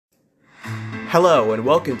Hello and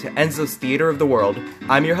welcome to Enzo's Theater of the World.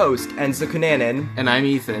 I'm your host, Enzo Cunanan. And I'm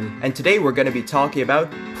Ethan. And today we're going to be talking about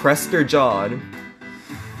Prester John.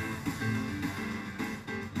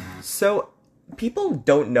 So, people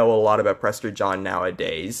don't know a lot about Prester John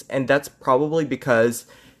nowadays, and that's probably because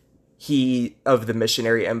of the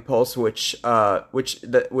missionary impulse, which I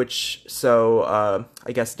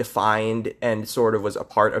guess defined and sort of was a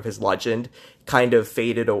part of his legend, kind of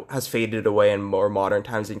has faded away in more modern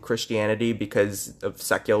times in Christianity because of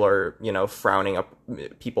secular,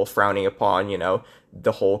 people frowning upon,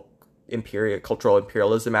 the whole cultural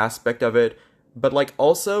imperialism aspect of it. But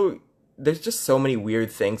also, there's just so many weird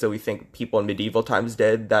things that we think people in medieval times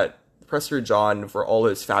did that Prester John, for all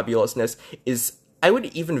his fabulousness, is, I would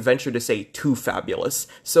even venture to say, too fabulous.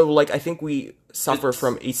 So, I think we suffer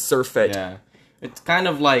from a surfeit. Yeah. It's kind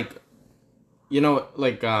of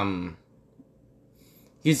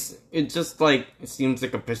it seems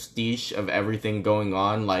like a pastiche of everything going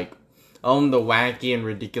on, the wacky and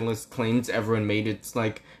ridiculous claims everyone made. It's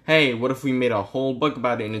like, hey, what if we made a whole book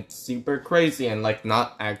about it and it's super crazy and,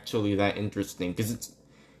 not actually that interesting? Because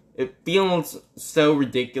it feels so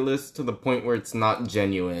ridiculous to the point where it's not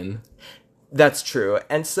genuine. That's true.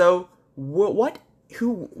 And so,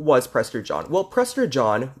 who was Prester John? Well, Prester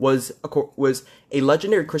John was a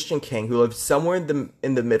legendary Christian king who lived somewhere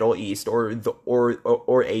in the Middle East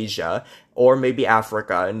or Asia or maybe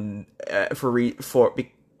Africa,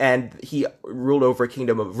 and he ruled over a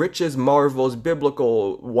kingdom of riches, marvels,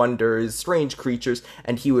 biblical wonders, strange creatures,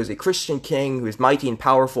 and he was a Christian king who was mighty and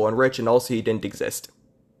powerful and rich, and also he didn't exist.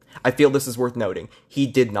 I feel this is worth noting. He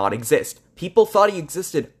did not exist. People thought he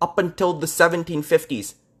existed up until the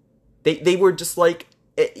 1750s. They were just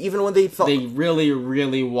even when they thought... They really,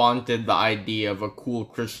 really wanted the idea of a cool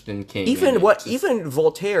Christian king. Even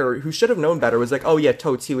Voltaire, who should have known better, was like, oh yeah,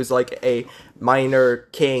 totes, he was a minor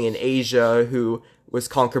king in Asia who was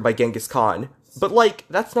conquered by Genghis Khan. But,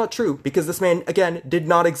 that's not true, because this man, again, did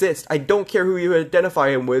not exist. I don't care who you identify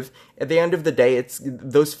him with. At the end of the day,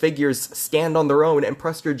 those figures stand on their own, and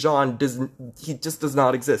Prester John just does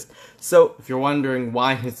not exist. So, if you're wondering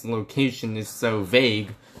why his location is so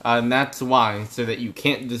vague, that's why, so that you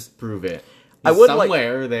can't disprove it. I would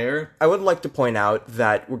like to point out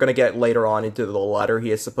that we're going to get later on into the letter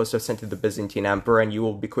he is supposed to have sent to the Byzantine Emperor, and you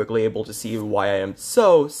will be quickly able to see why I am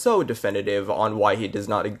so definitive on why he does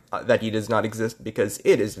not exist, because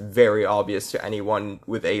it is very obvious to anyone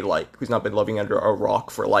with who's not been living under a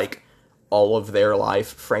rock for all of their life.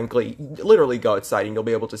 Frankly, literally go outside and you'll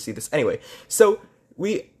be able to see this. Anyway, so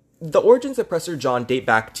the origins of Prester John date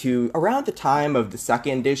back to around the time of the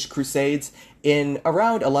Second-ish Crusades in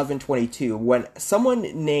around 1122, when someone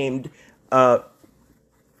named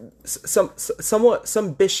some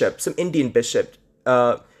Indian bishop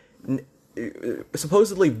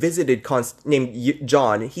supposedly visited named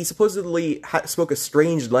John. He supposedly spoke a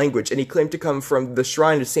strange language, and he claimed to come from the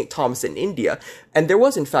shrine of St. Thomas in India. And there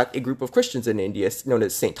was, in fact, a group of Christians in India known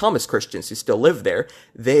as St. Thomas Christians who still live there.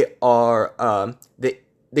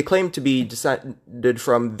 They claim to be descended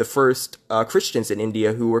from the first Christians in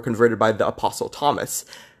India who were converted by the Apostle Thomas.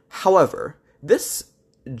 However, this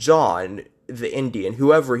John, the Indian,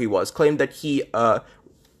 whoever he was, claimed that he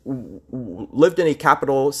lived in the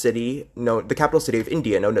capital city of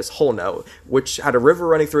India, known as Holno, which had a river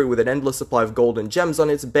running through it with an endless supply of gold and gems on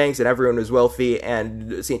its banks, and everyone was wealthy,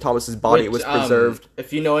 and St. Thomas's body was preserved.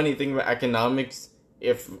 If you know anything about economics,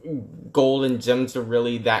 if gold and gems are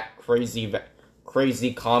really that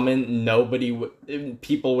crazy common,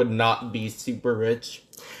 people would not be super rich.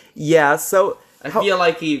 Yeah, so... I feel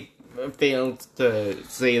like he failed to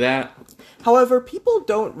say that. However, people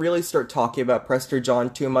don't really start talking about Prester John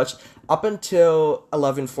too much up until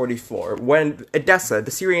 1144, when Edessa,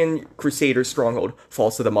 the Syrian Crusader stronghold,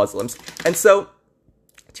 falls to the Muslims. And so,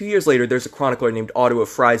 2 years later, there's a chronicler named Otto of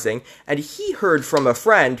Freising, and he heard from a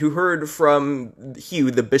friend who heard from Hugh,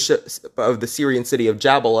 the bishop of the Syrian city of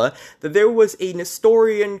Jabala, that there was a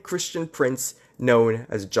Nestorian Christian prince known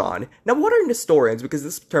as John. Now, what are Nestorians? Because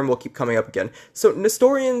this term will keep coming up again. So,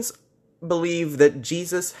 Nestorians believe that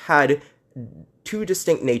Jesus had two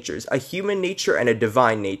distinct natures, a human nature and a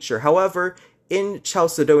divine nature. However, in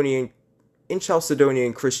Chalcedonian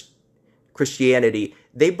Christianity,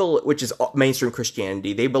 which is mainstream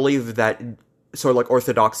Christianity, they believe that, sort of like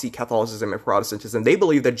Orthodoxy, Catholicism, and Protestantism, they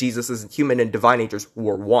believe that Jesus' human and divine natures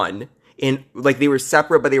were one. They were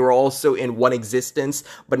separate, but they were also in one existence,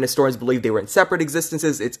 but Nestorians believe they were in separate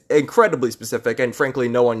existences. It's incredibly specific, and frankly,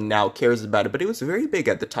 no one now cares about it, but it was very big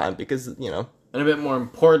at the time, because, And a bit more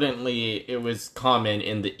importantly, it was common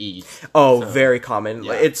in the East. Oh, so, very common.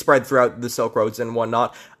 Yeah. It spread throughout the Silk Roads and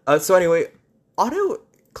whatnot. So anyway, Otto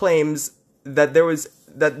claims that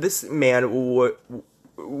this man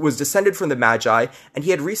was descended from the Magi, and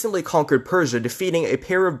he had recently conquered Persia, defeating a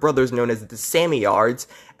pair of brothers known as the Samoyards,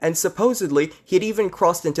 and supposedly he had even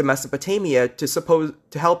crossed into Mesopotamia to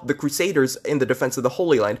help the Crusaders in the defense of the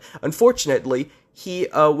Holy Land. Unfortunately, he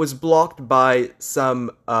was blocked by the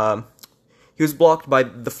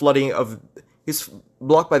flooding of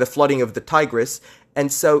the Tigris,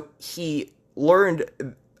 and so he learned,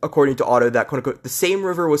 according to Otto, that, quote-unquote, the same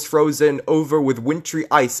river was frozen over with wintry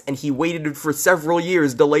ice, and he waited for several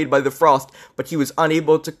years, delayed by the frost, but he was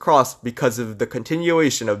unable to cross because of the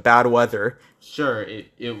continuation of bad weather. Sure,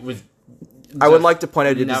 it was... I would like to point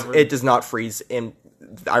out it does not freeze in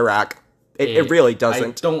Iraq. It really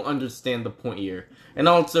doesn't. I don't understand the point here. And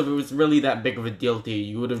also, if it was really that big of a deal to you,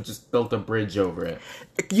 you would have just built a bridge over it.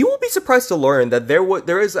 You will be surprised to learn that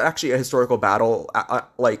there is actually a historical battle,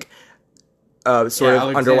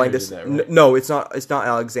 underlying this. That, right? No, it's not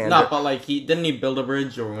Alexander. No, but didn't he build a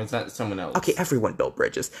bridge, or was that someone else? Okay, everyone built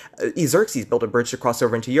bridges. Xerxes built a bridge to cross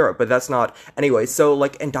over into Europe, but that's not... Anyway, so,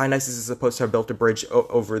 and Dionysus is supposed to have built a bridge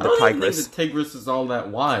over the Tigris. I don't think the Tigris is all that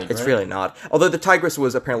wide, It's really not. Although the Tigris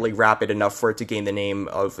was apparently rapid enough for it to gain the name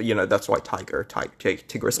of, that's why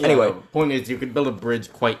Tigris. Yeah, anyway. Point is, you could build a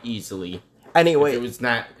bridge quite easily. Anyway. If it was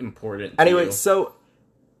that important so,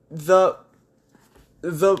 the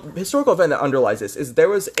historical event that underlies this is there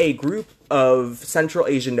was a group of Central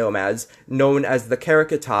Asian nomads known as the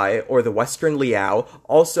Karakatai, or the Western Liao,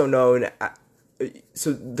 also known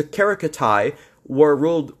so the Karakatai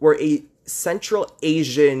were a Central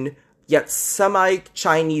Asian yet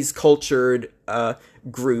semi-Chinese cultured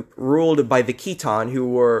group ruled by the Khitan, who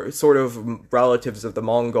were sort of relatives of the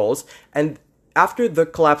Mongols. And after the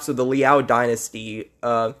collapse of the Liao dynasty,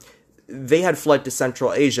 they had fled to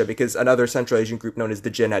Central Asia because another Central Asian group known as the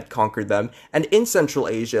Jin had conquered them. And in Central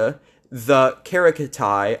Asia, the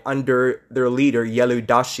Karakatai, under their leader Yelu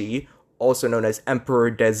Dashi, also known as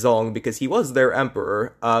Emperor Dezong because he was their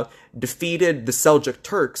emperor, defeated the Seljuk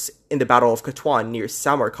Turks in the Battle of Katwan near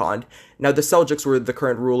Samarkand. Now, the Seljuks were the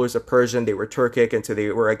current rulers of Persia, and they were Turkic, and so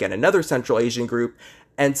they were, again, another Central Asian group.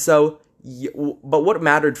 And so, but what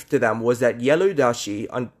mattered to them was that Yelu Dashi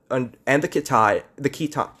and the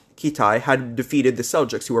Khitai had defeated the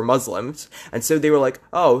Seljuks, who were Muslims, and so they were like,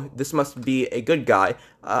 oh, this must be a good guy.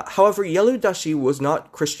 However, Yelu Dashi was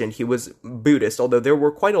not Christian, he was Buddhist, although there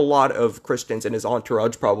were quite a lot of Christians in his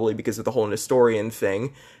entourage, probably because of the whole Nestorian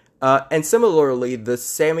thing. And similarly, the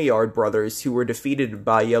Samoyard brothers, who were defeated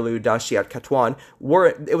by Yelu Dashi at Katwan,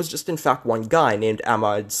 it was just in fact one guy named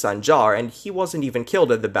Ahmad Sanjar, and he wasn't even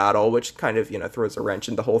killed at the battle, which kind of, throws a wrench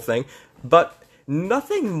in the whole thing. But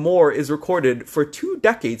nothing more is recorded for 2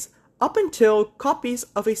 decades, up until copies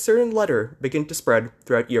of a certain letter begin to spread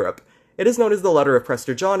throughout Europe. It is known as the Letter of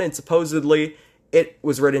Prester John, and supposedly it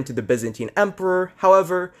was written to the Byzantine Emperor.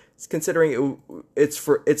 However, considering it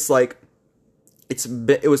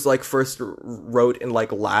was first wrote in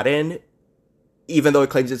Latin, even though it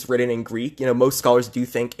claims it's written in Greek. Most scholars do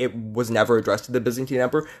think it was never addressed to the Byzantine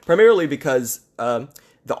Emperor, primarily because the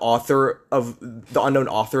unknown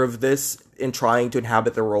author of this, in trying to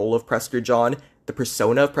inhabit the role of Prester John, the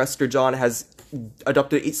persona of Prester John, has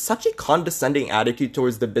adopted such a condescending attitude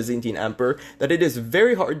towards the Byzantine Emperor that it is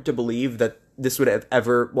very hard to believe that this would have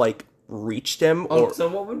ever reached him. So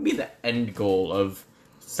what would be the end goal of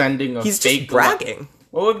sending a He's fake... just bragging.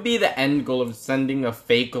 What would be the end goal of sending a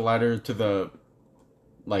fake letter to the,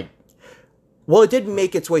 Well, it did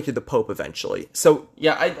make its way to the Pope eventually, so...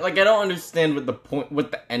 Yeah, I don't understand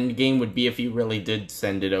what the end game would be if he really did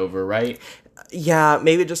send it over, right? Yeah,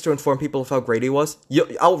 maybe just to inform people of how great he was.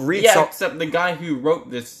 I'll read some... except the guy who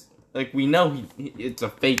wrote this, we know it's a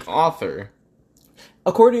fake author.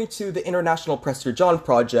 According to the International Prester John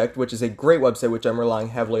Project, which is a great website which I'm relying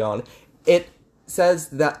heavily on, it says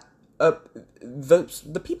that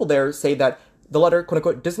the people there say that the letter,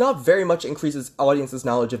 quote-unquote, does not very much increase its audience's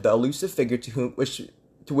knowledge of the elusive figure to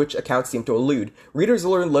which accounts seem to allude. Readers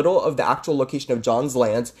learn little of the actual location of John's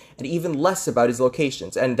lands, and even less about his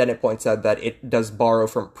locations. And then it points out that it does borrow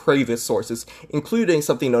from previous sources, including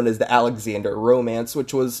something known as the Alexander Romance,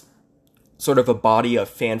 which was sort of a body of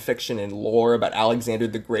fan fiction and lore about Alexander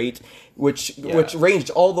the Great, which ranged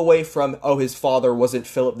all the way from, his father wasn't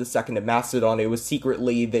Philip II of Macedon, it was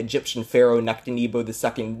secretly the Egyptian pharaoh Nectanebo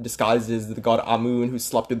II disguised as the god Amun who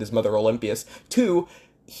slept with his mother Olympias, to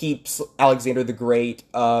Alexander the Great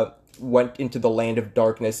went into the land of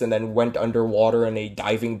darkness and then went underwater in a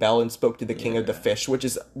diving bell and spoke to the king of the fish, which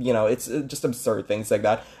is, it's just absurd things like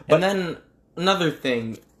that. But, and then another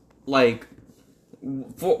thing,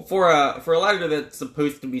 for a letter that's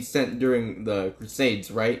supposed to be sent during the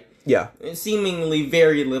Crusades, right? Yeah. seemingly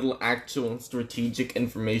very little actual strategic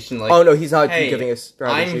information. Like, oh no, he's not hey, giving us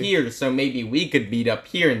strategy. I'm here, so maybe we could meet up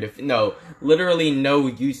here and no, literally no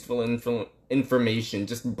useful information,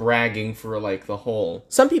 just bragging for like the whole.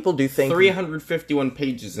 Some people do think 351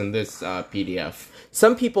 pages in this PDF.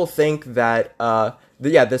 Some people think that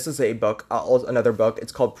this is a book, another book.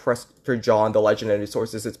 It's called Prester John: The Legend and Its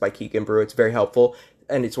Sources. It's by Keegan Brew. It's very helpful,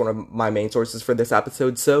 and it's one of my main sources for this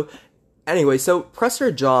episode. So, anyway, so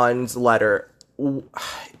Prester John's letter,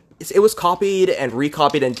 it was copied and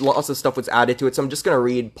recopied, and lots of stuff was added to it. So I'm just gonna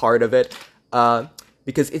read part of it,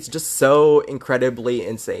 because it's just so incredibly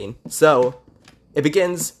insane. So, it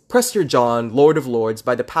begins, Prester John, Lord of Lords,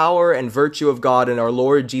 by the power and virtue of God and our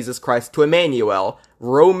Lord Jesus Christ, to Emmanuel,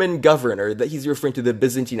 Roman governor, that he's referring to the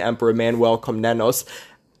Byzantine Emperor Manuel Komnenos,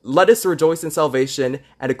 let us rejoice in salvation,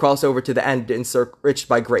 and to cross over to the end enriched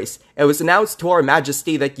by grace. It was announced to our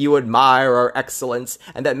majesty that you admire our excellence,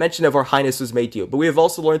 and that mention of our highness was made to you. But we have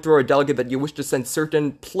also learned through our delegate that you wish to send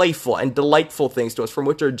certain playful and delightful things to us, from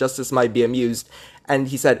which our justice might be amused. And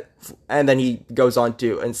he said, and then he goes on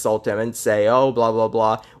to insult him and say, oh, blah, blah,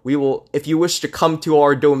 blah. We will, if you wish to come to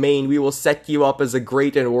our domain, we will set you up as a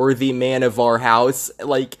great and worthy man of our house.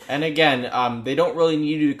 Like, and again, they don't really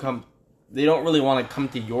need you to come. They don't really want to come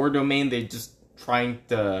to your domain. They're just trying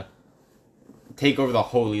to take over the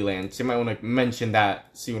Holy Land. So you might want to mention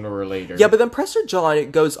that sooner or later. Yeah, but then Prester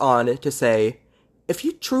John goes on to say, if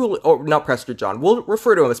you truly, or not Prester John, we'll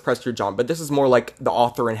refer to him as Prester John, but this is more like the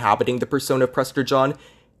author inhabiting the persona of Prester John.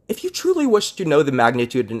 If you truly wish to know the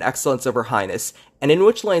magnitude and excellence of her highness, and in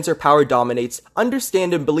which lands her power dominates,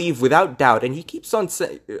 understand and believe without doubt, and he keeps on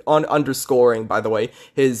underscoring, by the way,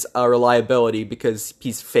 his reliability, because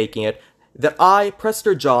he's faking it, that I,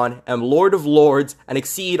 Prester John, am Lord of Lords, and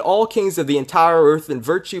exceed all kings of the entire earth in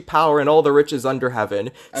virtue, power, and all the riches under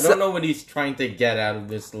heaven. I don't know what he's trying to get out of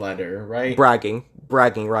this letter, right? Bragging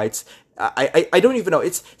rights. I don't even know.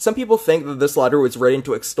 It's some people think that this letter was written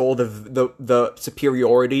to extol the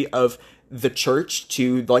superiority of the church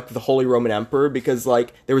to like the Holy Roman Emperor, because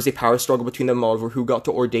like there was a power struggle between them over who got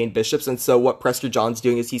to ordain bishops, and so what Prester John's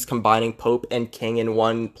doing is he's combining Pope and King in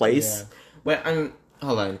one place. Yeah. Wait,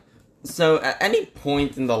 hold on. So at any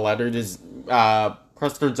point in the letter does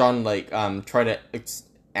Prester John like try to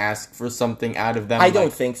ask for something out of them? I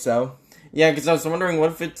don't think so. Yeah, because I was wondering, what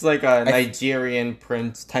if it's like a Nigerian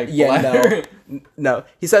prince type letter? No.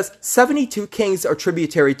 He says, 72 kings are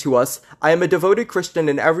tributary to us. I am a devoted Christian,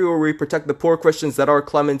 and everywhere we protect the poor Christians that our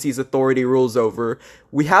clemency's authority rules over.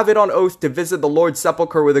 We have it on oath to visit the Lord's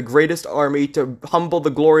sepulchre with the greatest army, to humble the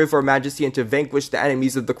glory of our majesty, and to vanquish the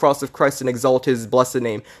enemies of the cross of Christ and exalt his blessed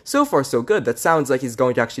name. So far, so good. That sounds like he's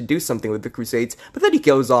going to actually do something with the Crusades, but then he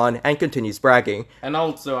goes on and continues bragging. And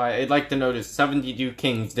also, I'd like to notice 72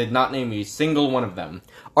 kings did not name a single one of them.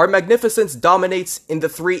 Our magnificence dominates in the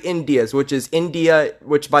three Indias, which is India,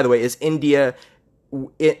 which, by the way, is India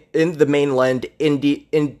in the mainland,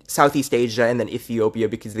 in Southeast Asia, and then Ethiopia,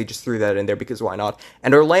 because they just threw that in there, because why not?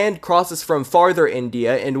 And our land crosses from farther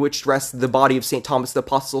India, in which rests the body of St. Thomas the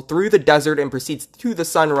Apostle, through the desert and proceeds to the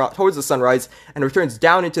towards the sunrise, and returns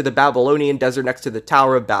down into the Babylonian desert next to the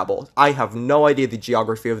Tower of Babel. I have no idea the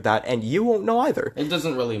geography of that, and you won't know either. It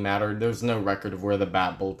doesn't really matter. There's no record of where the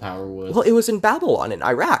Babel Tower was. Well, it was in Babylon, in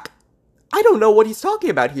Iraq. I don't know what he's talking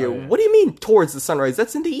about here. Oh, yeah. What do you mean towards the sunrise?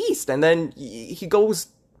 That's in the east, and then he goes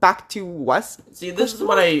back to west. See, this is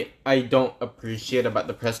what I don't appreciate about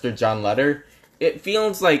the Prester John letter. It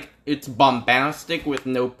feels like it's bombastic with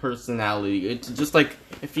no personality. It's just like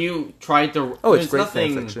if you try to. Oh, it's great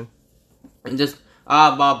fan fiction. And just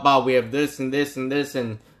we have this and this and this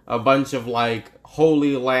and a bunch of like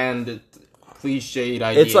Holy Land cliched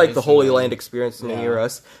ideas. It's like the Holy Land experience near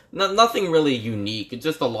us. Nothing really unique. It's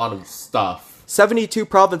just a lot of stuff. 72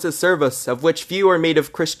 provinces serve us, of which few are made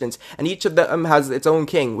of Christians, and each of them has its own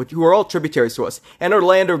king, who are all tributaries to us, and our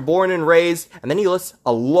land are born and raised, and then he lists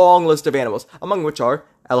a long list of animals, among which are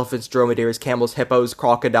elephants, dromedaries, camels, hippos,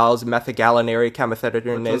 crocodiles, methagallinary,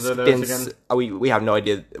 camethodonus. We have no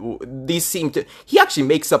idea. These seem to. He actually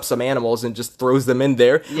makes up some animals and just throws them in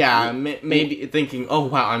there. Yeah, maybe thinking, oh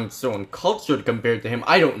wow, I'm so uncultured compared to him.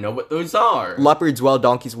 I don't know what those are. Leopards, wild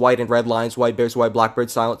donkeys, white and red lions, white bears, white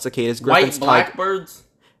blackbirds, silent cicadas, griffins, white blackbirds.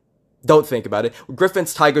 Don't think about it.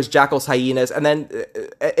 Griffins, tigers, jackals, hyenas, and then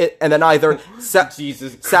either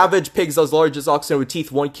savage pigs as large as oxen with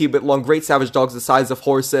teeth 1 cubit long, great savage dogs the size of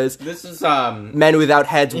horses. This is men without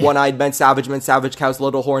heads, one-eyed men, savage cows,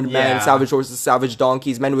 little horned men, savage horses, savage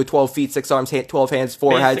donkeys, men with 12 feet, 6 arms, 12 hands,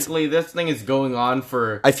 4 heads. Basically, this thing is going on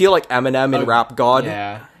for. I feel like Eminem in Rap God.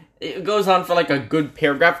 Yeah. It goes on for like a good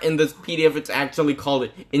paragraph. In this PDF, it's actually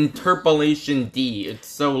called Interpolation D. It's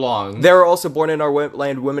so long. There are also born in our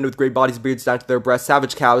land women with great bodies, beards down to their breasts,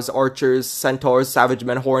 savage cows, archers, centaurs, savage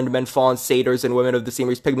men, horned men, fawns, satyrs, and women of the same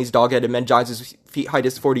race, pygmies, dog-headed men, giants whose feet height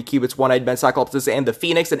is 40 cubits, one-eyed men, cyclopses, and the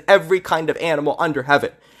phoenix, and every kind of animal under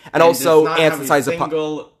heaven. And also ants the size of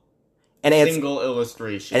single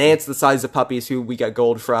illustration. And ants the size of puppies who we get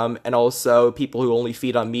gold from, and also people who only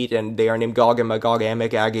feed on meat, and they are named Gog and Magog,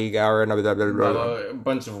 Amek, Agi, Gar, and a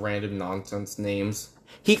bunch of random nonsense names.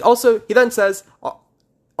 He then says,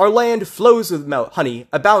 our land flows with milk, honey,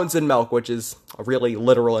 abounds in milk, which is a really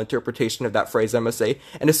literal interpretation of that phrase, I must say.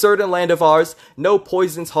 In a certain land of ours, no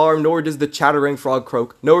poisons harm, nor does the chattering frog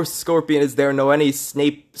croak, no scorpion is there, nor any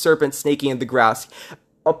serpent snaking in the grass.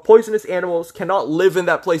 Poisonous animals cannot live in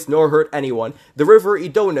that place nor hurt anyone. The river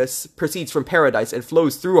Edonus proceeds from paradise and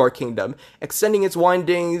flows through our kingdom, extending its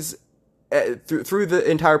windings through the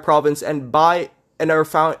entire province, and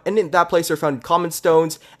in that place are found common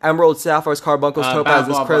stones, emeralds, sapphires, carbuncles,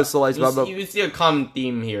 topazes, chrysolites, blah, blah. You see a common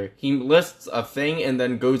theme here. He lists a thing and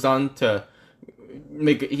then goes on to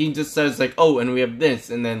he just says like, oh, and we have this,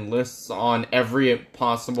 and then lists on every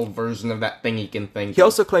possible version of that thing he can think. He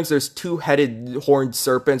also claims there's two-headed horned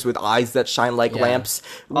serpents with eyes that shine like lamps.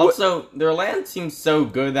 Also, their land seems so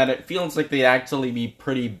good that it feels like they'd actually be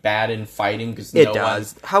pretty bad in fighting, because it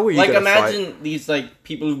does. How are you gonna imagine fight? These like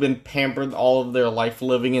people who've been pampered all of their life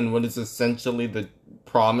living in what is essentially the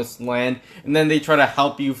promised land, and then they try to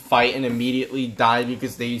help you fight and immediately die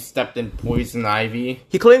because they stepped in poison ivy.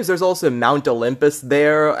 He claims there's also Mount Olympus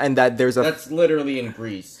there, and that that's literally in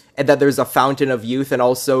Greece, and that there's a fountain of youth, and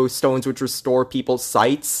also stones which restore people's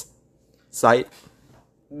sight.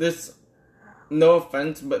 This, no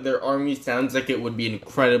offense, but their army sounds like it would be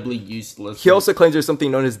incredibly useless. He also claims there's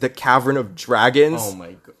something known as the Cavern of Dragons. Oh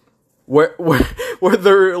my god. Where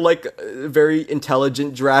they're like very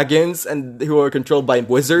intelligent dragons and who are controlled by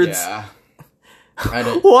wizards. Yeah.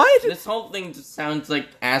 What? This whole thing just sounds like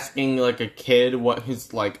asking like a kid what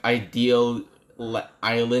his like ideal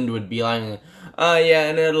island would be like. Oh yeah,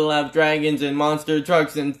 and it'll have dragons and monster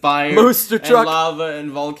trucks and fire and lava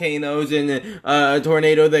and volcanoes and a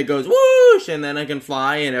tornado that goes whoosh, and then I can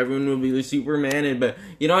fly and everyone will be the Superman. But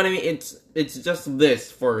you know what I mean? It's just this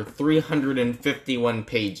for 351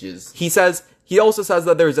 pages. He also says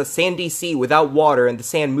that there's a sandy sea without water, and the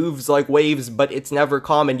sand moves like waves, but it's never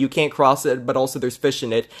calm, and you can't cross it, but also there's fish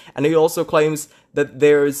in it. And he also claims that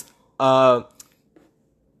there's like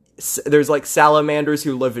salamanders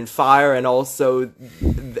who live in fire, and also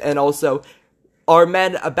our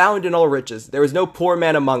men abound in all riches. There is no poor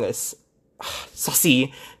man among us.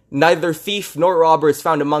 Saucy. Neither thief nor robber is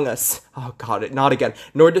found among us. Oh god, not again.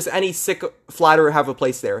 Nor does any sick flatterer have a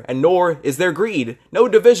place there, and nor is there greed. No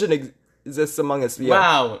division exists among us. Yeah.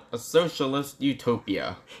 Wow, a socialist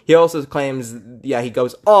utopia. He also claims, he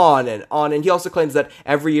goes on, and he also claims that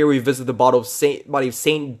every year we visit the body of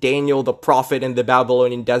Saint Daniel the prophet in the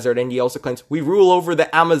Babylonian desert, and he also claims we rule over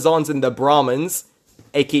the Amazons and the Brahmins,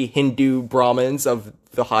 aka Hindu Brahmins of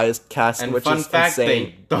the highest caste, and which fun is fact, insane.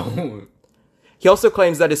 They don't. He also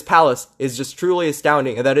claims that his palace is just truly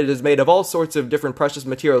astounding, and that it is made of all sorts of different precious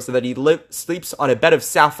materials, so that he sleeps on a bed of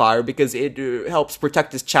sapphire because it helps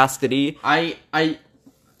protect his chastity.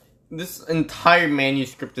 This entire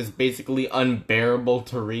manuscript is basically unbearable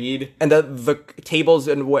to read. And that the tables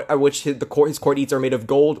in which his court eats are made of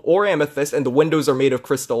gold or amethyst, and the windows are made of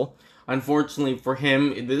crystal. Unfortunately for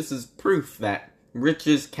him, this is proof that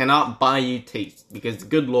riches cannot buy you taste, because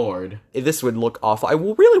good lord. This would look awful. I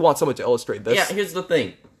really want someone to illustrate this. Yeah, here's the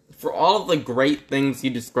thing. For all of the great things he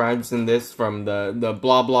describes in this, from the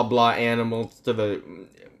blah blah blah animals to the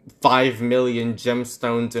 5 million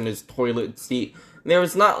gemstones in his toilet seat, there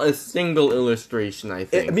is not a single illustration, I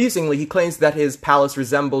think. Amusingly, he claims that his palace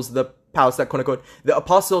resembles the palace that, quote-unquote, the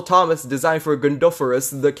Apostle Thomas designed for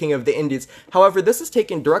Gondopharus, the king of the Indies. However, this is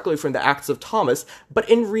taken directly from the Acts of Thomas, but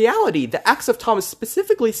in reality, the Acts of Thomas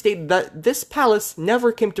specifically state that this palace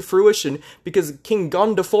never came to fruition because King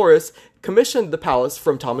Gondopharus commissioned the palace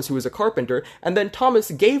from Thomas, who was a carpenter, and then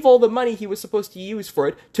Thomas gave all the money he was supposed to use for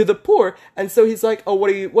it to the poor, and so he's like, oh,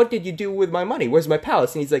 what did you do with my money? Where's my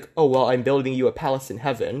palace? And he's like, oh, well, I'm building you a palace in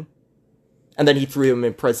heaven. And then he threw him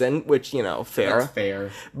in prison, which, fair. That's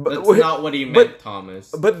fair. That's not what he meant,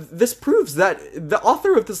 Thomas. But this proves that the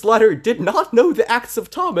author of this letter did not know the Acts of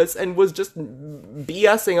Thomas and was just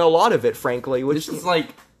BSing a lot of it, frankly. This is like,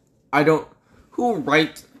 who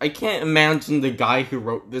writes I can't imagine the guy who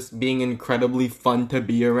wrote this being incredibly fun to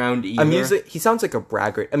be around either. He sounds like a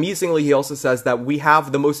braggart. Amusingly, he also says that we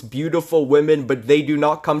have the most beautiful women, but they do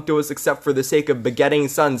not come to us except for the sake of begetting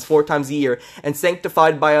sons 4 times a year, and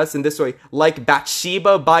sanctified by us in this way, like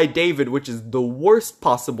Bathsheba by David, which is the worst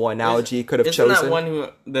possible analogy he could have chosen. Isn't that one who,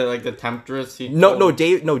 the temptress?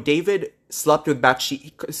 David slept with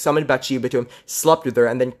Bathsheba, summoned Bathsheba to him, slept with her,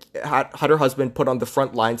 and then had her husband put on the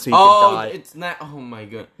front line so he could die. It's not. Oh my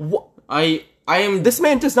god. What? I am. This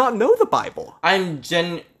man does not know the Bible.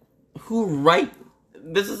 Who write?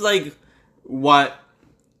 This is like what?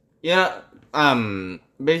 Yeah.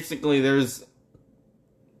 Basically, there's.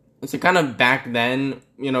 So kind of back then,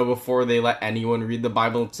 before they let anyone read the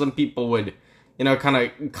Bible, some people would. Kind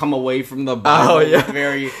of come away from the Bible with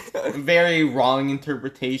very, very wrong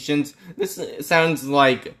interpretations. This sounds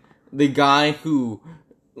like the guy who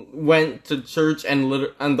went to church and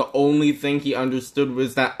the only thing he understood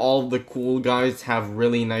was that all the cool guys have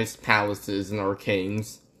really nice palaces and are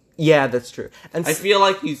kings. Yeah, that's true. And I feel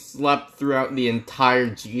like he slept throughout the entire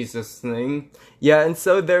Jesus thing. Yeah, and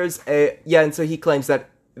so he claims that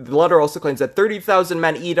the letter also claims that 30,000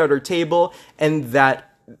 men eat at her table, and that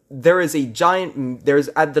there's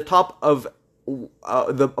at the top of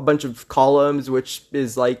a bunch of columns, which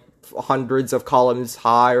is like hundreds of columns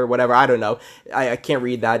high or whatever. I don't know. I can't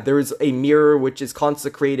read that. There is a mirror which is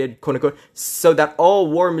consecrated, quote unquote, so that all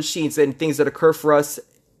war machines and things that occur for us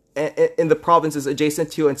in the provinces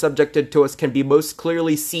adjacent to and subjected to us can be most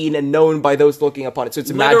clearly seen and known by those looking upon it. So it's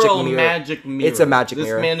a magic mirror. It's a magic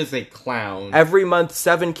mirror. This man is a clown. Every month,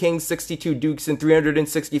 7 kings, 62 dukes, and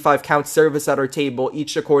 365 counts service at our table,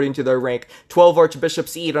 each according to their rank. 12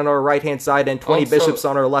 archbishops eat on our right-hand side, and 20 bishops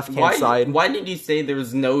on our left-hand side. Why did he say there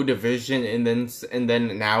was no division and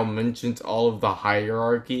then now mentions all of the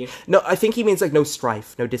hierarchy? No, I think he means like no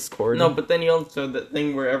strife, no discord. No, but then he also the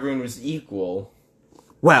thing where everyone was equal.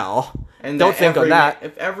 Well, and don't think on that.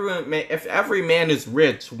 If every man is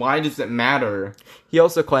rich, why does it matter? He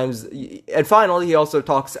also claims, and finally, he also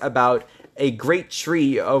talks about a great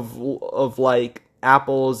tree of like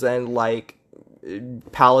apples and like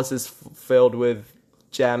palaces filled with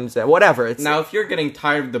gems and whatever. Now, if you're getting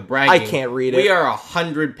tired of the bragging, I can't read it. We are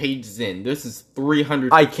 100 pages in. This is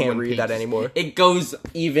 300. I can't read pages. That anymore. It goes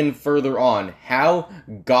even further on. How?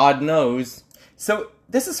 God knows. So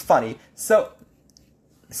this is funny.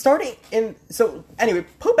 Anyway,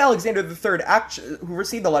 Pope Alexander III, who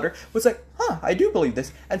received the letter, was like, I do believe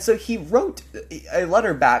this. And so he wrote a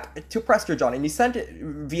letter back to Prester John, and he sent it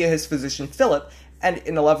via his physician Philip, and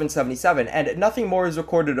in 1177, and nothing more is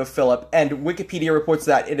recorded of Philip, and Wikipedia reports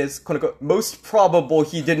that it is, quote unquote, most probable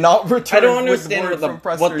he did not return. I don't understand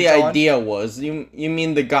what the idea was. You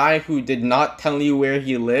mean the guy who did not tell you where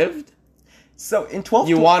he lived? So in 12...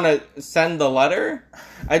 You want to send the letter?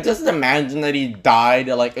 I just imagine that he died,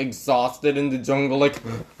 like, exhausted in the jungle, like,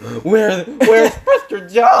 where's Prester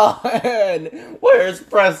John? Where's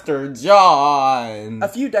Prester John? A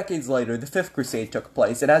few decades later, the Fifth Crusade took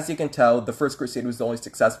place, and as you can tell, the First Crusade was the only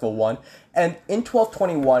successful one. And in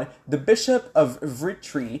 1221, the Bishop of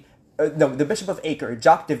the Bishop of Acre,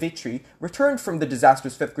 Jacques de Vitry, returned from the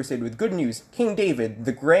disastrous Fifth Crusade with good news. King David,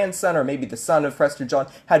 the grandson or maybe the son of Prester John,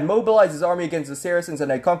 had mobilized his army against the Saracens and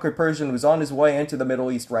had conquered Persia and was on his way into the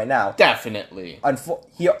Middle East right now. Definitely.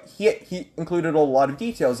 He included a lot of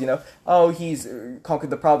details, he's conquered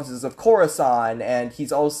the provinces of Khorasan, and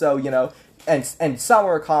he's also, and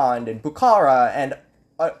Samarkand and Bukhara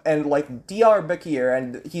and like Diyarbakir,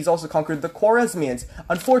 and he's also conquered the Khwarezmians.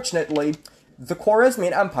 Unfortunately, the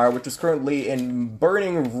Khwarezmian Empire, which was currently in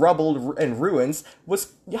burning rubble and ruins,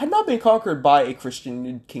 had not been conquered by a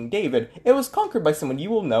Christian King David. It was conquered by someone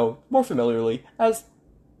you will know more familiarly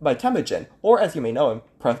by Temujin, or as you may know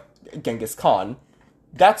him, Genghis Khan.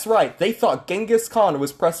 That's right, they thought Genghis Khan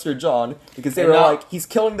was Prester John, because they were like, he's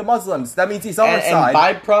killing the Muslims, that means he's on our side. And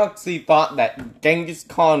by proxy thought that Genghis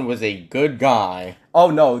Khan was a good guy.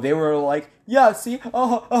 Oh no, they were like, yeah, see,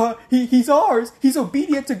 he's ours. He's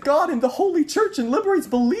obedient to God and the Holy Church and liberates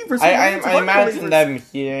believers. I imagine them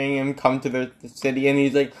hearing him come to the city and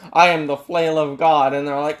he's like, I am the flail of God. And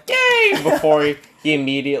they're like, yay! Before he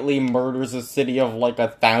immediately murders a city of like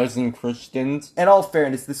 1,000 Christians. In all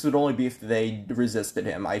fairness, this would only be if they resisted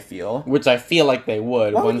him, I feel. Which I feel like they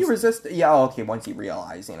would. Why would you resist? Yeah, okay, once you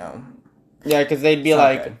realize, Yeah, because they'd be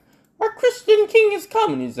like, good. Our Christian king is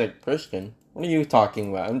coming. He's like, Christian? What are you talking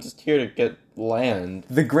about? I'm just here to get land.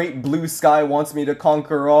 The great blue sky wants me to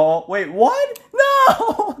conquer all. Wait, what?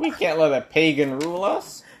 No! We can't let a pagan rule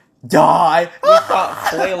us. Die! We thought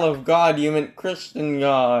flail of God, you meant Christian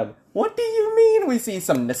God. What do you mean? We see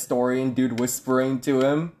some Nestorian dude whispering to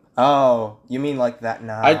him. Oh, you mean like that?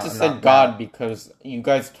 Nah, I just said not God that. because you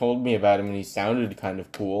guys told me about him and he sounded kind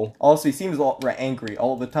of cool. Also, he seems angry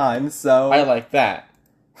all the time, so I like that.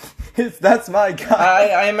 that's my guy.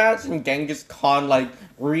 I imagine Genghis Khan, like,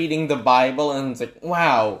 reading the Bible and it's like,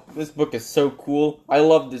 wow, this book is so cool. I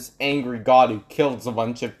love this angry god who kills a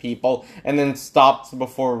bunch of people and then stops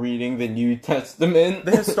before reading the New Testament.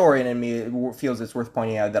 The historian in me feels it's worth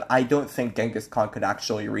pointing out that I don't think Genghis Khan could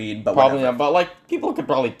actually read, but Probably whatever. not, but, like, people could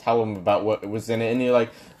probably tell him about what was in it, and you're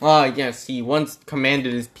like, ah, yes, he once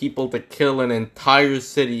commanded his people to kill an entire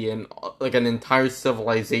city and, like, an entire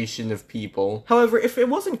civilization of people. However, if it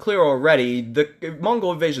wasn't clear already, the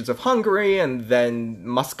Mongol invasions of Hungary, and then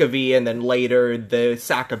Muscovy, and then later the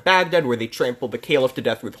sack of Baghdad, where they trampled the caliph to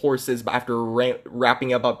death with horses after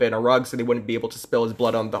wrapping him up in a rug so they wouldn't be able to spill his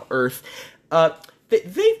blood on the earth, they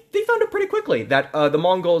found it pretty quickly that the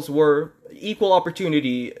Mongols were equal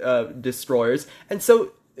opportunity destroyers, and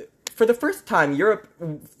so for the first time, Europe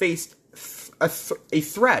faced a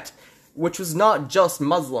threat, which was not just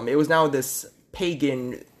Muslim. It was now this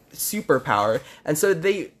pagan superpower, and so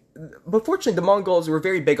but fortunately, the Mongols were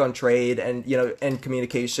very big on trade and and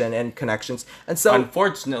communication and connections, and so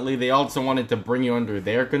Unfortunately, they also wanted to bring you under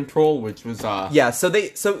their control, which was yeah, so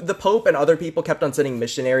the Pope and other people kept on sending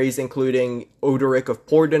missionaries, including Odoric of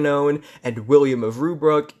Pordenone and William of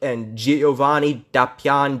Rubruck and Giovanni da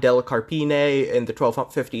Pian del Carpine in the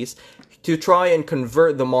 1250s, to try and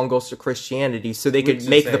convert the Mongols to Christianity so they could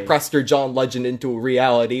make the Prester John legend into a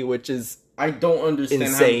reality, which is I don't understand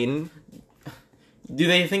insane. Do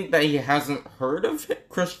they think that he hasn't heard of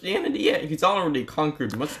Christianity yet? He's already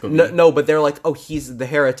conquered Muscovy. No, but they're like, oh, he's the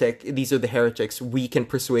heretic. These are the heretics. We can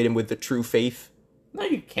persuade him with the true faith. No,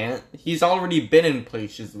 you can't. He's already been in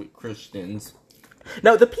places with Christians.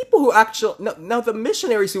 Now, the people who the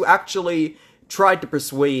missionaries who actually tried to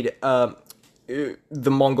persuade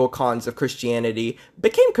the Mongol Khans of Christianity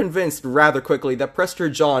became convinced rather quickly that Prester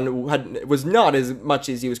John was not as much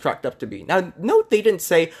as he was cracked up to be. Now, note they didn't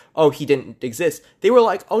say, oh, he didn't exist. They were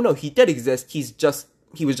like, oh no, he did exist. He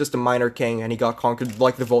was just a minor king and he got conquered,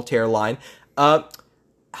 like the Voltaire line.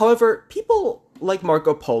 However, people like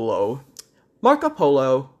Marco Polo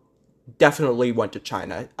definitely went to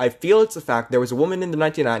China. I feel it's a fact. There was a woman in the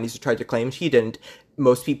 1990s who tried to claim he didn't.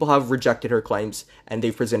 Most people have rejected her claims, and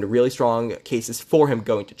they've presented really strong cases for him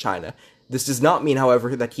going to China. This does not mean,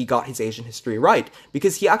 however, that he got his Asian history right,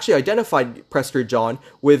 because he actually identified Prester John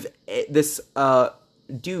with this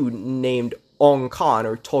dude named Ong Khan,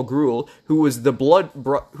 or Togrul, who was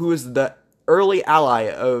the early ally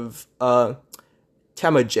of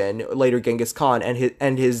Temujin, later Genghis Khan,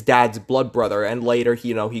 and his dad's blood brother, and later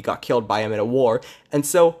he got killed by him in a war. And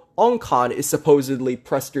so Ong Khan was supposedly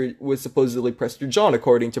Prester John,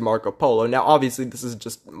 according to Marco Polo. Now, obviously, this is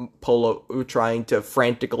just Polo trying to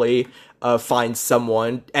frantically find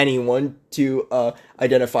anyone to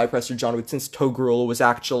identify Prester John with, since Togrul was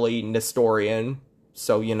actually Nestorian.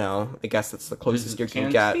 So, I guess that's the closest you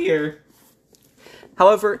can get. Here.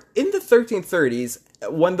 However, in the 1330s,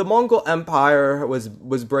 when the Mongol Empire was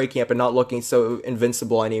breaking up and not looking so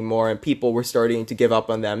invincible anymore, and people were starting to give up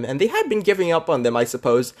on them, and they had been giving up on them, I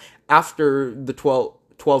suppose, after the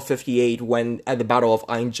 1258, when at the Battle of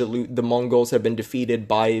Ain Jalut, the Mongols had been defeated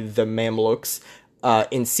by the Mamluks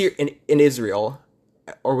in Israel,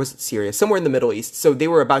 or was it Syria? Somewhere in the Middle East. So they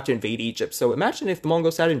were about to invade Egypt. So imagine if the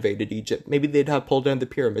Mongols had invaded Egypt. Maybe they'd have pulled down the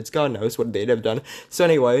pyramids. God knows what they'd have done. So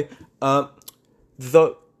anyway,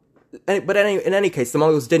 in any case, the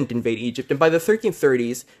Mongols didn't invade Egypt, and by the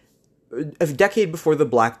 1330s, a decade before the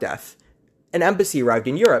Black Death, an embassy arrived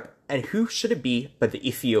in Europe, and who should it be but the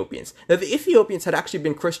Ethiopians? Now, the Ethiopians had actually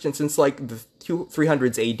been Christian since, like, the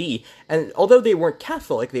 300s AD, and although they weren't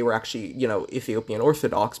Catholic, they were actually, Ethiopian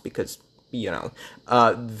Orthodox, because, they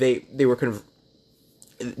were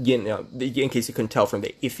in case you couldn't tell from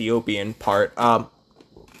the Ethiopian part,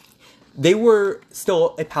 they were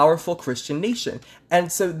still a powerful Christian nation.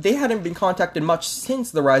 And so they hadn't been contacted much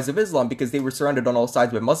since the rise of Islam, because they were surrounded on all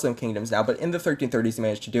sides by Muslim kingdoms now. But in the 1330s, they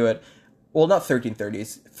managed to do it. Well, not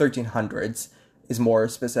 1330s, 1300s is more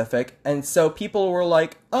specific. And so people were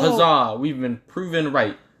like, oh, huzzah, we've been proven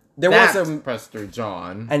right. That's was a Prester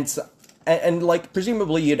John. And like,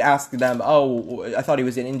 presumably you'd ask them, oh, I thought he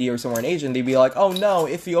was in India or somewhere in Asia. And they'd be like, oh no,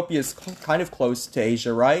 Ethiopia's kind of close to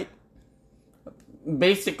Asia, right?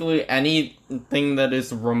 Basically, anything that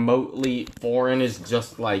is remotely foreign is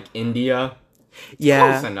just like India.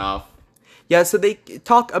 Yeah. Close enough. Yeah, so they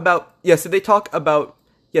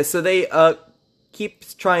keep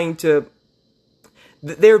trying to...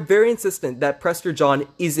 They're very insistent that Prester John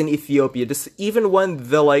is in Ethiopia, even when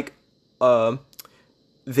the,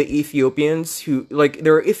 the Ethiopians who, like,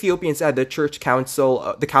 there were Ethiopians at the church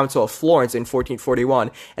council, the Council of Florence in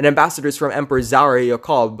 1441, and ambassadors from Emperor Zaure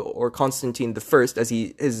Yacob, or Constantine I, as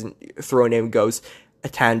his throne name goes,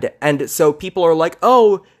 attend. And so people are like,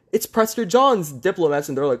 oh, it's Prester John's diplomats,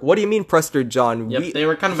 and they're like, what do you mean Prester John? Yep, they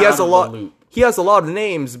were kind of out of the loop. He has a lot of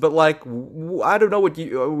names, but, like, I don't know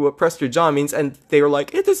what Prester John means, and they were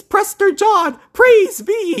like, it is Prester John, praise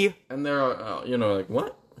be! And they're, like,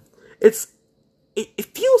 what? It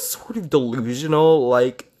feels sort of delusional,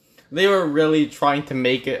 like... They were really trying to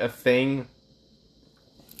make it a thing.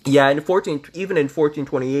 Yeah, even in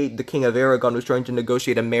 1428, the King of Aragon was trying to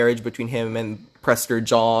negotiate a marriage between him and Prester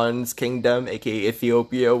John's kingdom, aka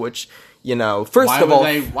Ethiopia, which,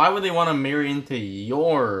 why would they want to marry into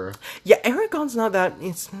your... Yeah, Aragon's not that,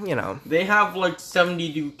 They have, like,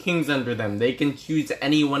 72 kings under them. They can choose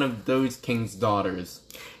any one of those kings' daughters.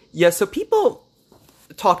 Yeah, so people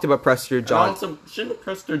talked about Prester John. And also, shouldn't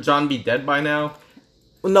Prester John be dead by now?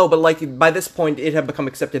 Well, no, but, like, by this point, it had become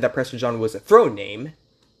accepted that Prester John was a throne name.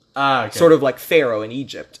 Okay. Sort of like Pharaoh in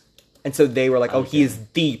Egypt. And so they were like, oh, he is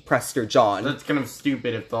the Prester John. That's kind of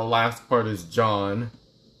stupid if the last part is John.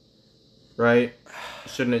 Right?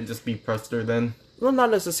 Shouldn't it just be Prester then? Well,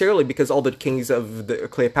 not necessarily, because all the kings of the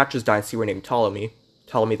Cleopatra's dynasty were named Ptolemy.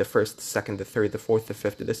 Ptolemy the First, the Second, the Third, the Fourth, the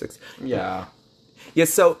Fifth, the Sixth. Yeah. Yeah,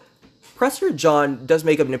 so Prester John does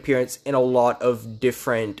make an appearance in a lot of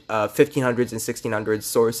different 1500s and 1600s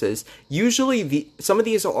sources. Usually, some of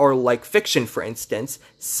these are like fiction, for instance.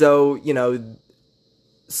 So, there's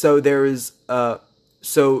a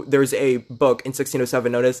book in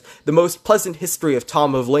 1607 known as The Most Pleasant History of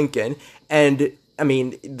Tom of Lincoln, and I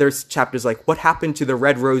mean, there's chapters like what happened to the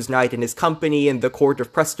Red Rose Knight and his company in the court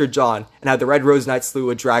of Prester John, and how the Red Rose Knight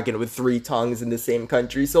slew a dragon with 3 tongues in the same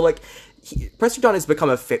country. So, like, Prester John has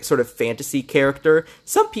become a sort of fantasy character.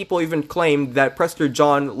 Some people even claim that Prester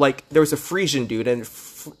John, like, there was a Frisian dude and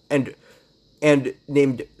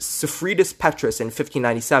named Sifridus Petrus in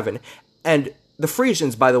 1597, and the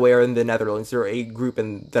Frisians, by the way, are in the Netherlands. They're a group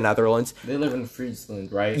in the Netherlands. They live in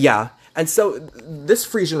Friesland, right? Yeah. And so this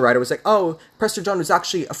Frisian writer was like, oh, Prester John was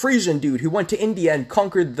actually a Frisian dude who went to India and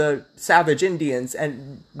conquered the savage Indians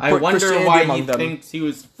and I wonder why he thinks he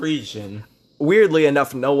was Frisian. Weirdly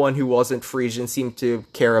enough, no one who wasn't Frisian seemed to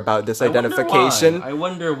care about this identification. I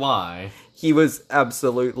wonder why. He was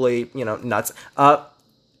absolutely, nuts.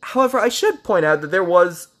 However, I should point out that there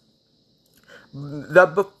was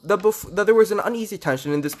that there was an uneasy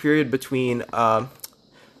tension in this period between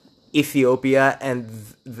Ethiopia and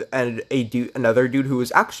another dude who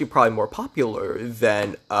was actually probably more popular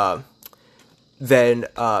than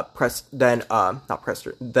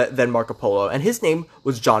Marco Polo, and his name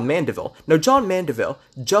was John Mandeville. Now, John Mandeville,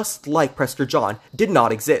 just like Prester John, did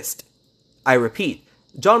not exist. I repeat,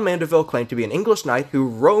 John Mandeville claimed to be an English knight who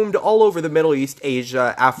roamed all over the Middle East,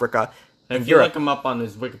 Asia, Africa, and if you look him up on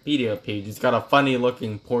his Wikipedia page, he's got a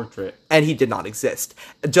funny-looking portrait. And he did not exist,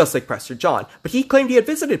 just like Prester John. But he claimed he had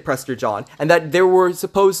visited Prester John, and that there were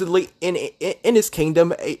supposedly in his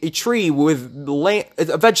kingdom a tree with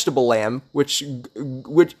a vegetable lamb, a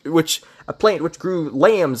plant which grew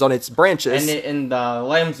lambs on its branches. And the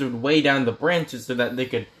lambs would weigh down the branches so that they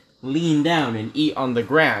could lean down and eat on the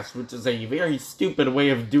grass, which is a very stupid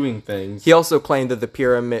way of doing things. He also claimed that the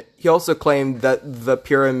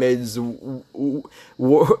pyramids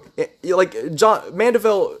were like John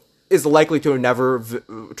Mandeville is likely to have never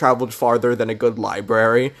traveled farther than a good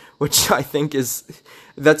library, which I think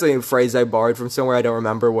that's a phrase I borrowed from somewhere, I don't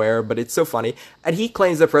remember where, but it's so funny. And he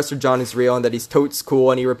claims that Prester John is real and that he's totes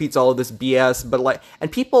cool, and he repeats all of this BS,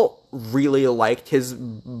 and people really liked his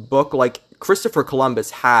book. Like, Christopher Columbus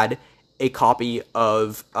had a copy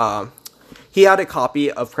of Prester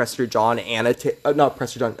John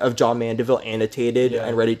of John Mandeville annotated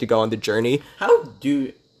and ready to go on the journey.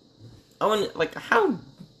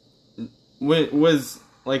 Was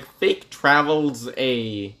fake travels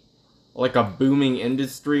a booming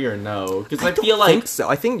industry or no? Because I feel like think so.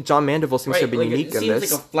 I think John Mandeville seems to have been unique in this. It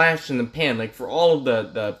seems like a flash in the pan. Like, for all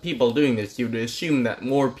of the people doing this, you would assume that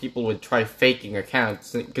more people would try faking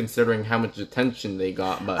accounts, considering how much attention they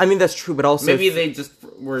got. But I mean, that's true. But also, maybe they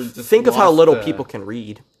were think of how little people can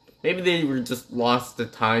read. Maybe they were just lost to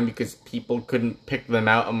time because people couldn't pick them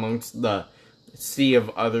out amongst the sea of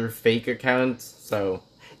other fake accounts. So.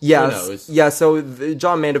 Yes, yeah, so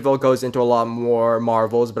John Mandeville goes into a lot more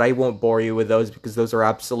marvels, but I won't bore you with those because those are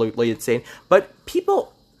absolutely insane. But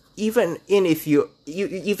people, even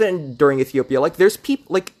during Ethiopia, like, there's people,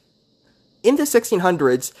 like, in the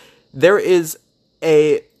 1600s, there is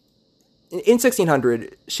in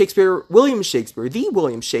 1600, William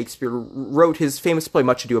Shakespeare, wrote his famous play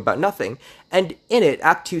Much Ado About Nothing, and in it,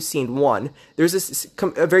 Act 2, Scene 1, there's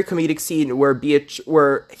a very comedic scene where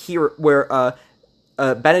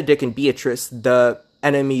Benedict and Beatrice, the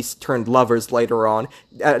enemies turned lovers later on.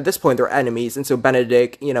 At this point, they're enemies, and so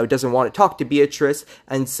Benedict, doesn't want to talk to Beatrice,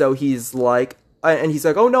 and so he's like,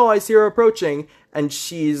 oh no, I see her approaching, and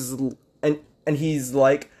he's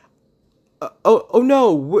like, oh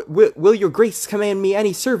no, will your grace command me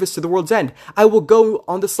any service to the world's end? I will go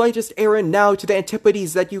on the slightest errand now to the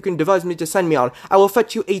antipodes that you can devise me to send me on. I will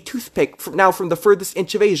fetch you a toothpick from the furthest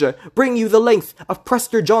inch of Asia, bring you the length of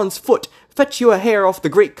Prester John's foot, fetch you a hair off the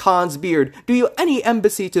great Khan's beard, do you any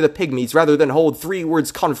embassy to the pygmies rather than hold 3 words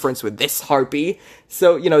conference with this harpy.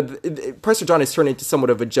 So, Prester John has turned into somewhat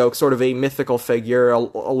of a joke, sort of a mythical figure,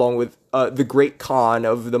 along with the great Khan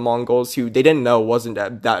of the Mongols, who they didn't know wasn't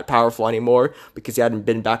that powerful anymore, because he hadn't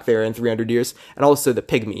been back there in 300 years, and also the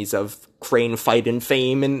pygmies of crane fighting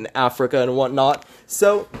fame in Africa and whatnot.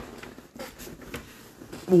 So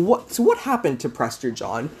what happened to Prester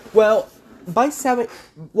John? Well,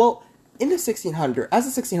 in the 1600s,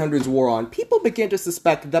 as the 1600s wore on, people began to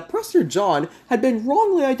suspect that Prester John had been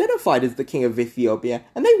wrongly identified as the king of Ethiopia,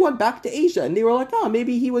 and they went back to Asia, and they were like,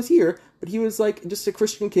 maybe he was here, but he was like just a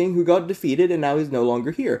Christian king who got defeated, and now he's no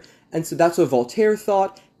longer here. And so that's what Voltaire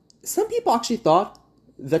thought. Some people actually thought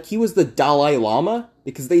that he was the Dalai Lama,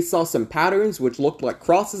 because they saw some patterns which looked like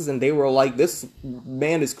crosses, and they were like, this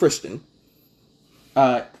man is Christian.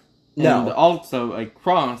 No. And also, a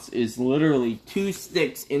cross is literally 2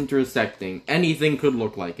 sticks intersecting. Anything could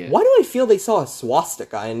look like it. Why do I feel they saw a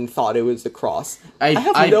swastika and thought it was a cross? I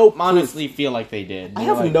honestly feel like they did. I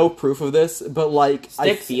have no proof of this, but sticks,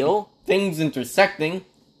 I feel things intersecting,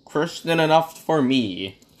 Christian enough for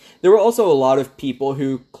me. There were also a lot of people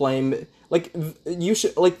who claim, it's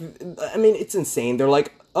insane. They're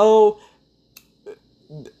like, there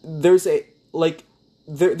was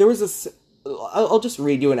this. I'll just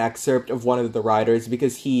read you an excerpt of one of the writers,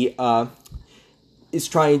 because he is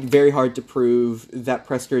trying very hard to prove that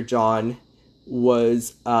Prester John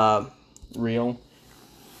was real.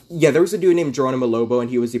 Yeah, there was a dude named Geronimo Lobo, and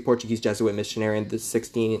he was a Portuguese Jesuit missionary in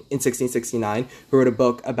 1669 who wrote a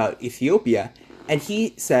book about Ethiopia, and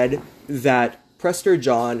he said that the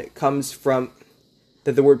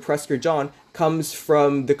word Prester John comes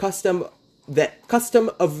from the custom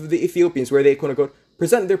of the Ethiopians, where they quote unquote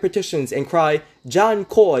present their petitions and cry, John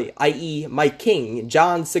Koi, i.e., my king,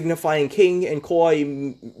 John signifying king and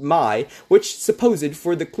Koi my, which supposed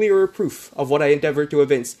for the clearer proof of what I endeavor to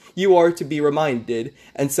evince, you are to be reminded.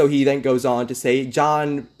 And so he then goes on to say,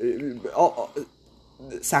 John,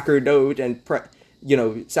 sacerdote and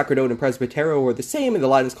sacerdote and presbytero were the same, and the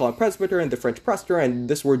Latins call him presbyter and the French prester, and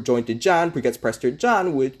this word joined to John begets Prester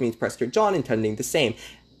John, which means Prester John, intending the same.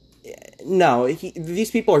 No,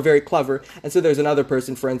 these people are very clever, and so there's another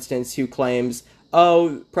person, for instance, who claims,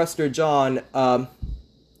 Prester John,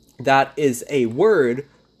 that is a word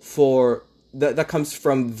for that comes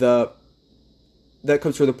from the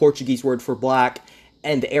Portuguese word for black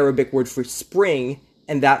and the Arabic word for spring,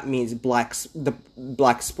 and that means the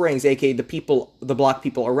black springs, aka the black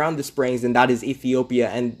people around the springs, and that is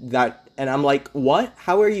Ethiopia, and I'm like, what?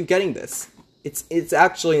 How are you getting this? It's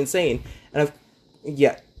actually insane,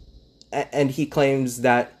 and he claims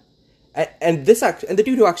that, and the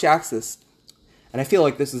dude who actually asked this, and I feel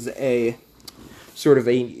like this is a sort of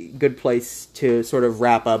a good place to sort of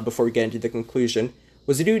wrap up before we get into the conclusion,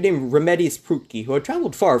 was a dude named Remedios Prudki, who had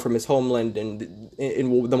traveled far from his homeland in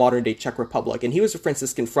the modern-day Czech Republic, and he was a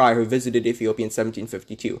Franciscan friar who visited Ethiopia in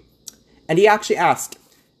 1752. And he actually asked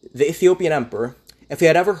the Ethiopian emperor if he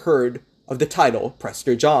had ever heard of the title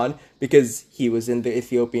Prester John, because he was in the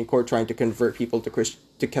Ethiopian court trying to convert people to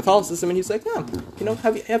Catholicism, and he was like, have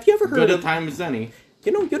you ever heard Good of... a time as any.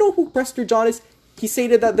 You know who Prester John is? He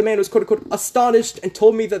stated that the man was, quote-unquote, astonished and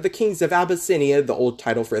told me that the kings of Abyssinia, the old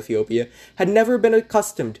title for Ethiopia, had never been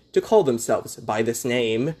accustomed to call themselves by this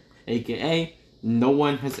name. AKA, no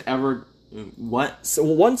one has ever... What? So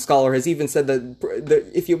one scholar has even said that the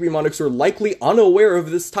Ethiopian monarchs were likely unaware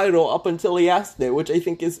of this title up until he asked it, which I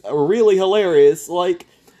think is really hilarious. Like...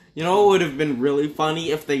 You know, it would have been really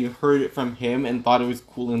funny if they heard it from him and thought it was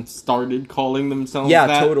cool and started calling themselves that.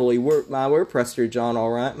 Yeah, totally. We're Prester John,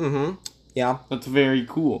 alright. Mm-hmm. Yeah. That's very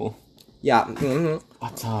cool. Yeah. Mm-hmm.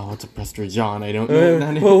 What's a Prester John? I don't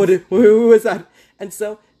know what that is. Who was that? And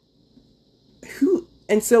so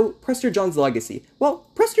Prester John's legacy. Well,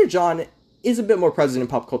 Prester John is a bit more present in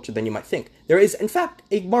pop culture than you might think. There is, in fact,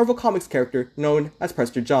 a Marvel Comics character known as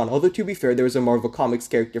Prester John. Although, to be fair, there is a Marvel Comics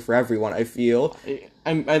character for everyone, I feel.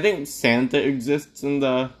 I think Santa exists in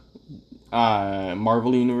the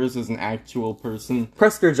Marvel Universe is an actual person.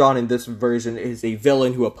 Prester John in this version is a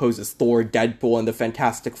villain who opposes Thor, Deadpool, and the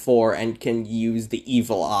Fantastic Four, and can use the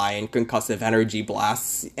Evil Eye and concussive energy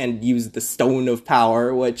blasts, and use the Stone of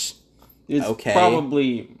Power, which... It's okay.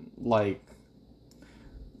 probably, like,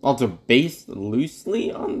 also based loosely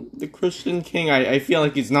on the Christian King. I feel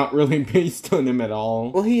like it's not really based on him at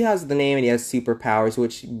all. Well, he has the name and he has superpowers,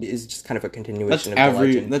 which is just kind of a continuation of the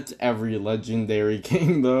legend. That's every legendary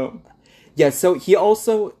king, though. Yeah, so he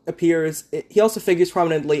also figures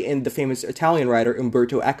prominently in the famous Italian writer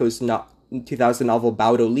Umberto Eco's 2000 novel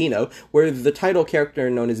Baudolino, where the title character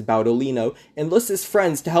known as Baudolino enlists his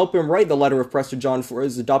friends to help him write the letter of Prester John for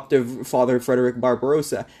his adoptive father Frederick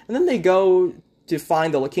Barbarossa, and then they go to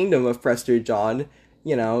find the kingdom of Prester John,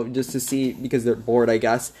 just to see, because they're bored, I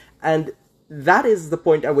guess, and that is the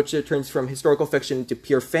point at which it turns from historical fiction to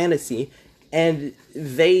pure fantasy, and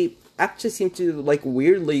they actually seem to,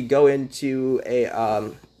 weirdly go into a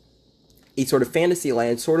sort of fantasy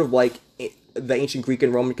land, sort of like the ancient Greek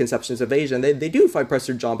and Roman conceptions of Asia, and they do find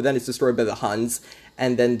Prester John, but then it's destroyed by the Huns,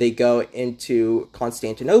 and then they go into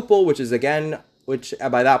Constantinople, which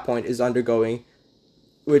by that point is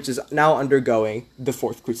now undergoing the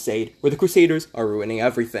Fourth Crusade, where the Crusaders are ruining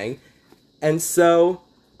everything. And so,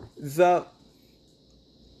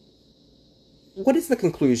 what is the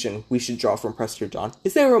conclusion we should draw from Prester John?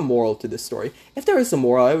 Is there a moral to this story? If there is a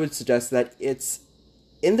moral, I would suggest that it's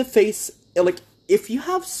in the face, if you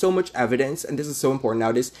have so much evidence, and this is so important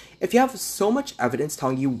nowadays, if you have so much evidence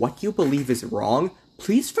telling you what you believe is wrong,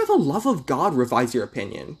 please, for the love of God, revise your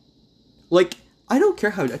opinion. I don't care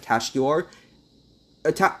how attached you are,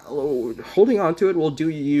 holding on to it will do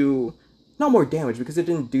you not more damage, because it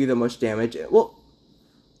didn't do that much damage. Well,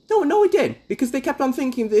 no, it did, because they kept on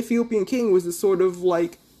thinking the Ethiopian king was this sort of,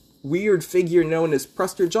 weird figure known as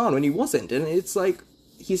Prester John, when he wasn't, and it's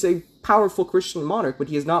he's a powerful Christian monarch, but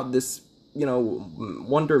he is not this,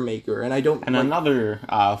 wonder maker, and I don't... And another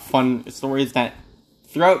fun story is that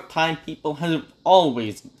throughout time, people have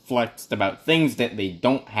always flexed about things that they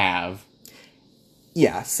don't have.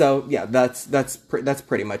 Yeah, so, yeah, that's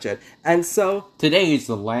pretty much it. And so... Today's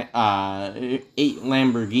 8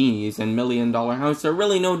 Lamborghinis and $1 million house are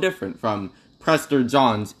really no different from Prester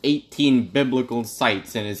John's 18 biblical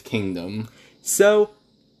sites in his kingdom. So,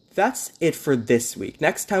 that's it for this week.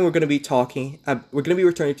 Next time we're going to be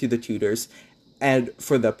returning to the Tudors, and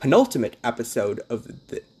for the penultimate episode of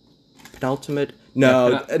the... Penultimate?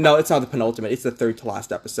 No, it's not the penultimate, it's the third to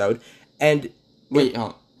last episode. And... Wait,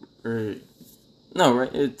 no,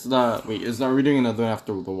 right? It's the... Wait, are we doing another one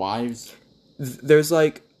after the wives? There's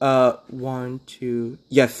 1, 2...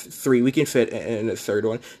 Yeah, 3. We can fit in a third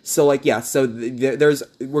one. So, so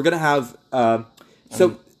we're gonna have...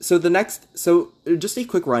 So just a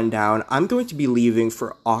quick rundown. I'm going to be leaving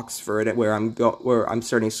for Oxford, where I'm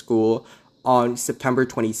starting school on September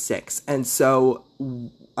 26th. And so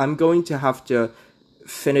I'm going to have to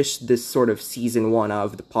finish this sort of season 1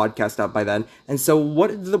 of the podcast up by then. And so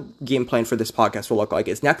what the game plan for this podcast will look like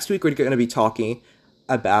is next week we're going to be talking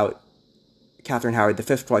about Catherine Howard, the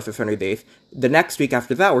 5th wife of Henry VIII. The next week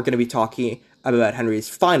after that, we're going to be talking about Henry's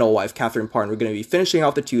final wife, Catherine Parr. We're going to be finishing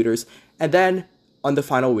off the Tudors. And then on the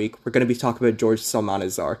final week, we're going to be talking about George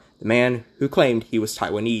Salmanazar, the man who claimed he was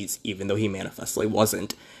Taiwanese, even though he manifestly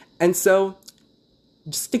wasn't. And so,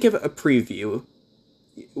 just to give a preview,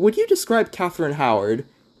 would you describe Catherine Howard,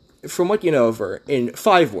 from what you know of her, in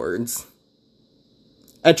 5 words?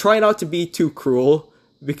 And try not to be too cruel,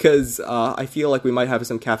 because I feel like we might have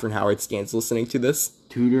some Catherine Howard stands listening to this.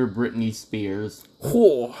 Tudor Britney Spears.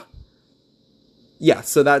 Whoa. Yeah,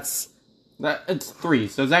 so it's 3,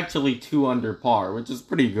 so it's actually 2 under par, which is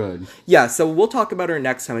pretty good. Yeah, so we'll talk about her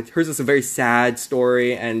next time. Hers is a very sad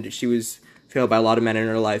story, and she was failed by a lot of men in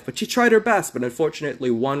her life, but she tried her best, but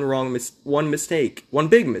unfortunately one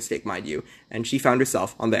big mistake, mind you, and she found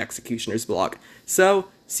herself on the executioner's block. So,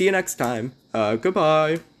 see you next time.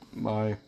 Goodbye. Bye.